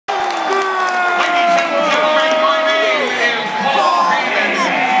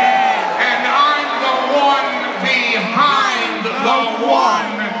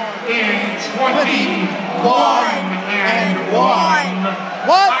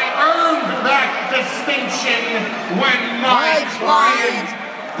distinction when my client,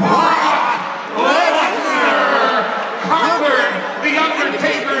 Brock Lesnar, conquered The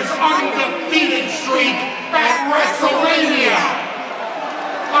Undertaker's undefeated streak at WrestleMania.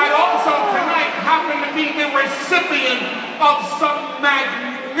 I also tonight happen to be the recipient of some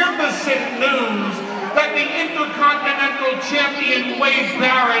magnificent news that the Intercontinental Champion Wade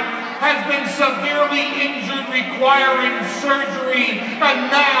Barrett has been severely injured, requiring surgery, and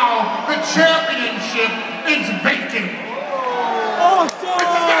now the championship is vacant. Awesome!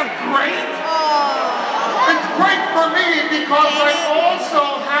 Isn't that great? It's great for me because I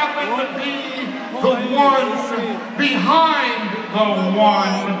also happen to be the one behind the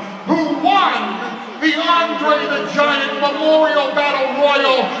one who won the Andre the Giant Memorial Battle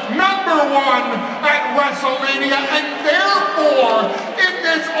Royal #1 at WrestleMania, and therefore in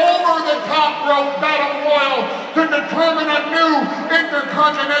this over-the-top rope Battle Royal to determine a new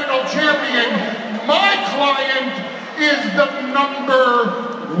Intercontinental Champion, my client is the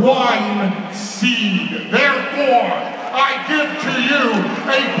 #1 seed. Therefore, I give to you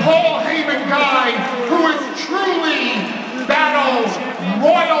a Paul Heyman guy who is truly battle